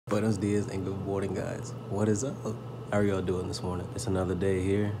Buenos dias and good morning, guys. What is up? How are y'all doing this morning? It's another day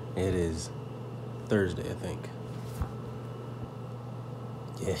here. It is Thursday, I think.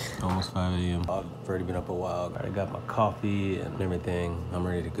 Yeah. Almost 5 a.m. I've already been up a while. I got my coffee and everything. I'm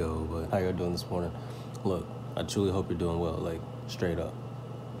ready to go, but how y'all doing this morning? Look, I truly hope you're doing well, like, straight up.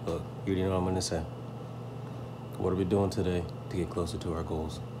 Look, you already know what I'm gonna say. What are we doing today to get closer to our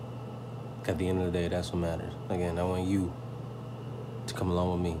goals? At the end of the day, that's what matters. Again, I want you to come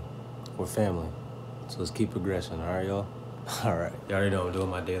along with me. We're family. So let's keep progressing, all right, y'all? All right. You already know I'm doing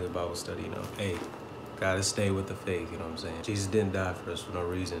my daily Bible study, Hey, gotta stay with the faith, you know what I'm saying? Jesus didn't die for us for no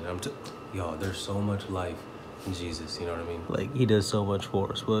reason. Y'all, there's so much life in Jesus, you know what I mean? Like, he does so much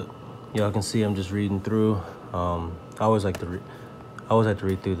for us, but y'all can see I'm just reading through. I always like to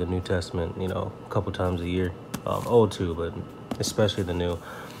read through the New Testament, a couple times a year. Old too, but especially the new.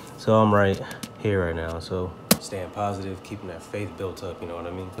 So I'm right here right now, so staying positive, keeping that faith built up, you know what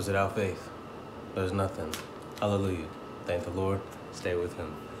I mean? Because without faith, there's nothing. Hallelujah. Thank the Lord. Stay with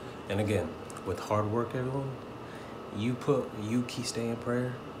him. And again, with hard work, everyone, you keep staying in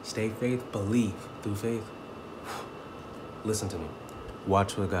prayer, stay faith, believe through faith. Listen to me.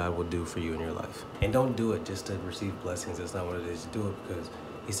 Watch what God will do for you in your life. And don't do it just to receive blessings. That's not what it is. Do it because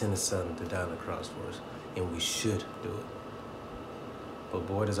he sent his son to die on the cross for us. And we should do it. But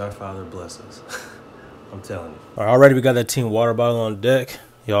boy, does our Father bless us. I'm telling you. All right, already we got that team water bottle on deck.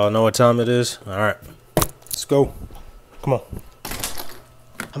 Y'all know what time it is. All right, let's go. Come on.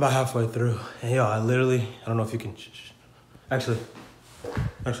 I'm about halfway through. And y'all, I don't know if you can. Actually,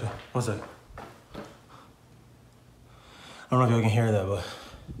 one sec. I don't know if y'all can hear that, but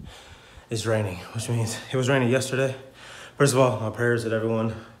it's raining, which means it was raining yesterday. First of all, my prayers that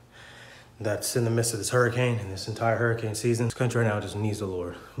everyone that's in the midst of this hurricane and this entire hurricane season. This country right now just needs the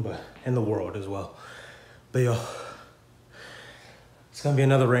Lord, but in the world as well. But yo, it's gonna be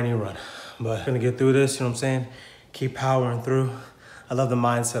another rainy run, but gonna get through this, you know what I'm saying? Keep powering through. I love the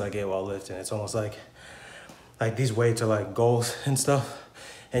mindset I get while lifting. It's almost like these weights are like goals and stuff.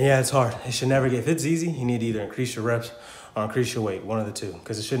 And yeah, it's hard. It should never get, if it's easy, you need to either increase your reps or increase your weight, one of the two,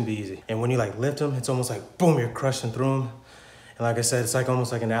 because it shouldn't be easy. And when you lift them, it's almost like, boom, you're crushing through them. And like I said, it's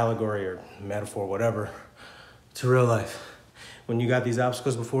almost like an allegory or metaphor, whatever, to real life. When you got these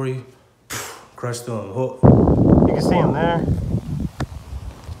obstacles before you, crush through them. You can see them there.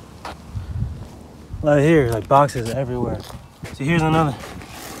 Right here, boxes everywhere. See, here's another.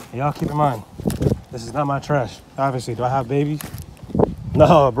 Y'all keep in mind, this is not my trash. Obviously, do I have babies?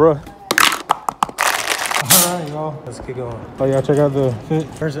 No, bro. All right, y'all, let's keep going. Oh, y'all check out the fit.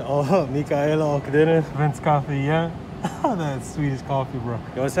 First of all, Michaela Okdinen, Vince Coffee, yeah. That Swedish coffee, bro.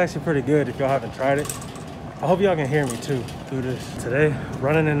 Yo, it's actually pretty good if y'all haven't tried it. I hope y'all can hear me too through this. Today,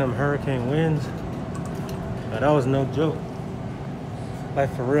 running in them hurricane winds, that was no joke.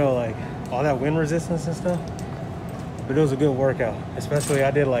 For real, all that wind resistance and stuff. But it was a good workout. Especially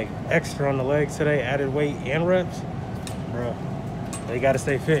I did extra on the legs today, added weight and reps. Bro, you gotta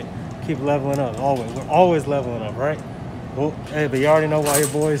stay fit. Keep leveling up, always. We're always leveling up, right? Well, hey, but you already know why your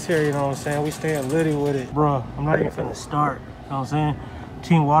boy's here, you know what I'm saying? We staying litty with it. Bro, I'm not even finna start, you know what I'm saying?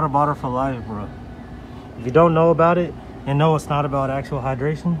 Team water bottle for life, bro. If you don't know about it and know it's not about actual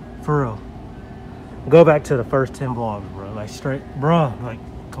hydration, for real, go back to the first 10 vlogs, bro. Straight, bro,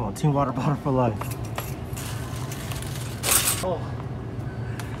 come on, team water bottle for life. Oh,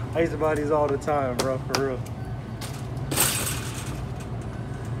 I used to buy these all the time, bro, for real.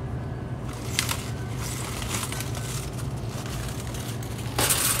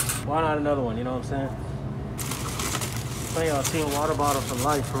 Why not another one, you know what I'm saying? Play y'all team water bottle for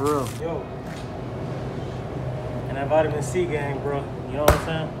life, for real. Yo. And that vitamin C gang, bro. You know what I'm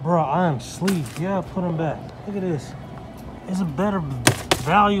saying? Bro, I am sleep. Yeah, put them back. Look at this. It's a better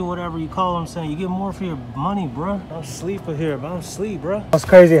value, whatever you call them, saying you get more for your money, bro. I'm sleeping here, but I'm sleep, bro. It's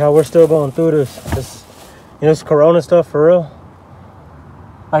crazy how we're still going through this Corona stuff, for real.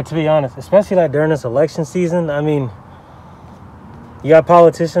 To be honest, especially during this election season, I mean, you got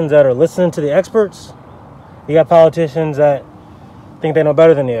politicians that are listening to the experts. You got politicians that think they know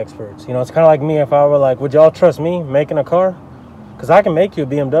better than the experts. It's kind of like me if I were would y'all trust me making a car? Because I can make you a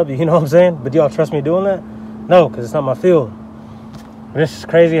BMW, you know what I'm saying? But do y'all trust me doing that? No, because it's not my field. But it's just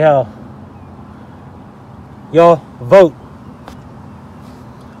crazy how y'all vote.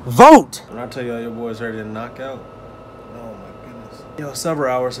 Vote! When I tell y'all your boy's ready to knock out, oh my goodness. Yo,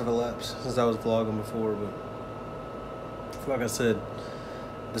 several hours have elapsed since I was vlogging before, but like I said,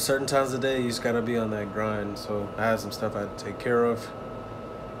 there's certain times of the day you just gotta be on that grind. So I had some stuff I had to take care of.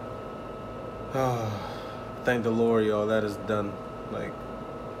 Thank the Lord, y'all, that is done.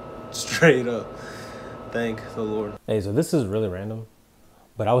 Straight up. Thank the Lord. Hey, so this is really random,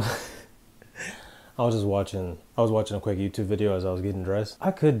 But I was I was watching a quick YouTube video as I was getting dressed.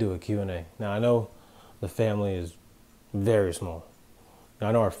 I could do a Q&A. Now I know the family is very small. Now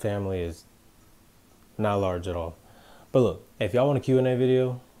I know our family is not large at all. But look, if y'all want a Q&A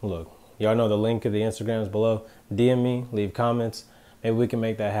video, look, y'all know the link of the Instagram is below. DM me, leave comments. Maybe we can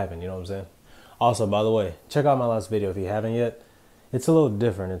make that happen, you know what I'm saying? Also, by the way, check out my last video if you haven't yet. It's a little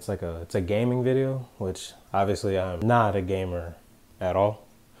different. It's a gaming video, which obviously I'm not a gamer at all.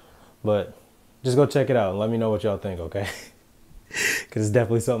 But just go check it out and let me know what y'all think, okay? Because it's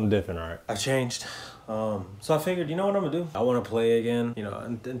definitely something different, all right? I changed. So I figured, you know what I'm gonna do? I want to play again. You know,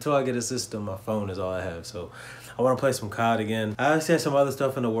 until I get a system, my phone is all I have. So I want to play some COD again. I actually have some other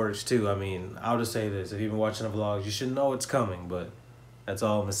stuff in the works too. I mean, I'll just say this. If you've been watching the vlogs, you should know it's coming, but that's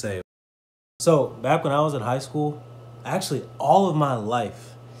all I'm gonna say. So back when I was in high school, actually all of my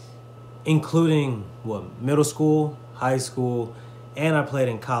life, including middle school, high school, and I played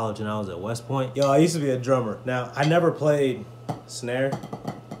in college and I was at West Point. Yo, I used to be a drummer. Now, I never played snare.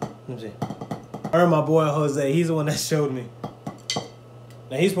 Let me see. I heard my boy Jose, he's the one that showed me.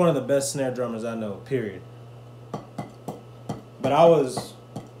 Now, he's one of the best snare drummers I know, period. But I was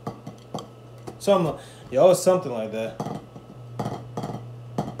something like that.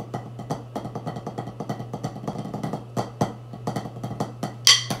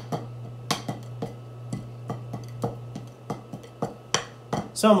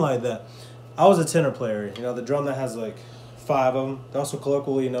 Something like that. I was a tenor player. You know, the drum that has like 5 of them. Also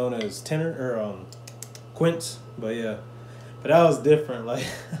colloquially known as tenor or quints. But yeah, but that was different. Like,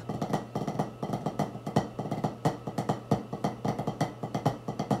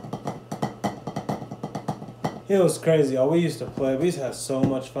 it was crazy. We used to play. We used to have so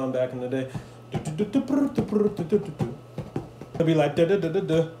much fun back in the day. It'd be like da da da da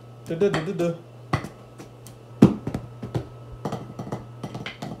da da da da da.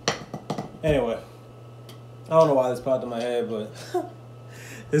 Anyway, I don't know why this popped in my head, but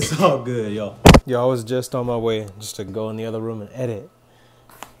it's all good, y'all. Yo, I was just on my way just to go in the other room and edit.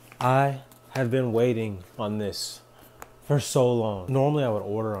 I have been waiting on this for so long. Normally I would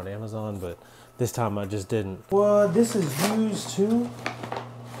order on Amazon, but this time I just didn't. Well, this is used too.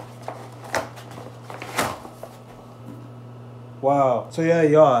 Wow. So yeah,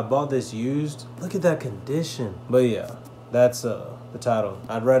 y'all, I bought this used. Look at that condition. But yeah, that's the title.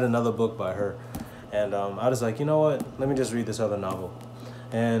 I'd read another book by her, and I was like, you know what? Let me just read this other novel,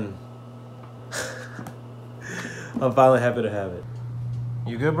 and I'm finally happy to have it.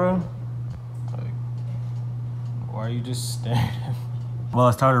 You good, bro? Like, why are you just staring at me? Well,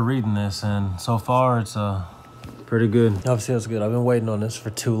 I started reading this, and so far it's pretty good. Obviously, it's good. I've been waiting on this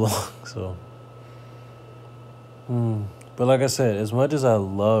for too long, so. But like I said, as much as I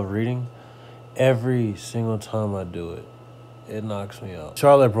love reading, every single time I do it, it knocks me out.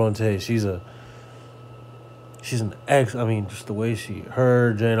 Charlotte Bronte, she's an ex. I mean, just the way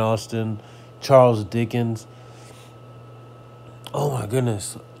Jane Austen, Charles Dickens. Oh my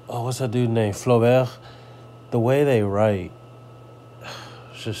goodness. Oh, what's that dude's name? Flaubert. The way they write,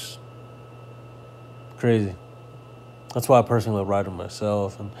 it's just crazy. That's why I personally love writing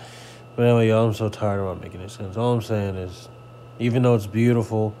myself. But anyway, y'all, I'm so tired of not making any sense. All I'm saying is, even though it's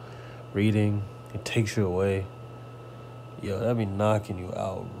beautiful, reading, it takes you away. Yo, that be knocking you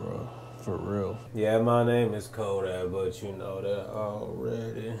out, bro. For real. Yeah, my name is Kodak, but you know that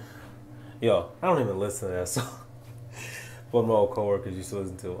already. Yo, I don't even listen to that song. But my old coworkers used to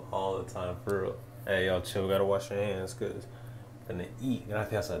listen to it all the time, for real. Hey, y'all chill, gotta wash your hands, cause then they eat.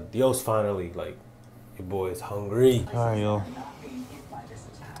 Gracias a Dios, finally, like, your boy is hungry. All right, y'all.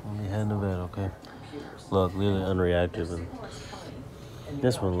 Let me head to bed, okay? Look, really unreactive, and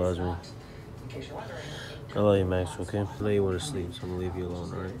this one loves me. I love you, Max, okay? I know you want to sleep, so I'm gonna leave you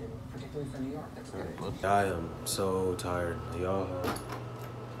alone, alright? I am so tired. Y'all,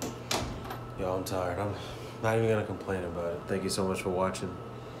 I'm tired. I'm not even gonna complain about it. Thank you so much for watching.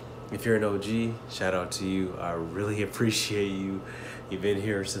 If you're an OG, shout out to you. I really appreciate you. You've been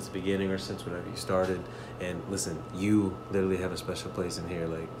here since the beginning or since whenever you started. And listen, you literally have a special place in here.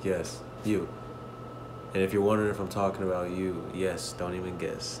 Like, yes, you. And if you're wondering if I'm talking about you, yes, don't even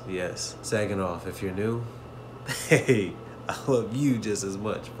guess. Yes. Second off, if you're new, hey, I love you just as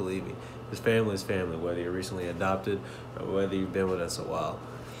much, believe me. This family is family, whether you're recently adopted or whether you've been with us a while.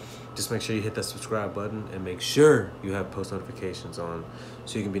 Just make sure you hit that subscribe button and make sure you have post notifications on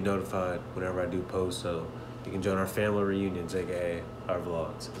so you can be notified whenever I do post, so you can join our family reunions, aka our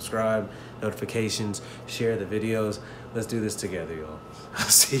vlogs. Subscribe, notifications, share the videos. Let's do this together, y'all. I'll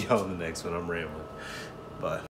see y'all in the next one. I'm rambling. Bye.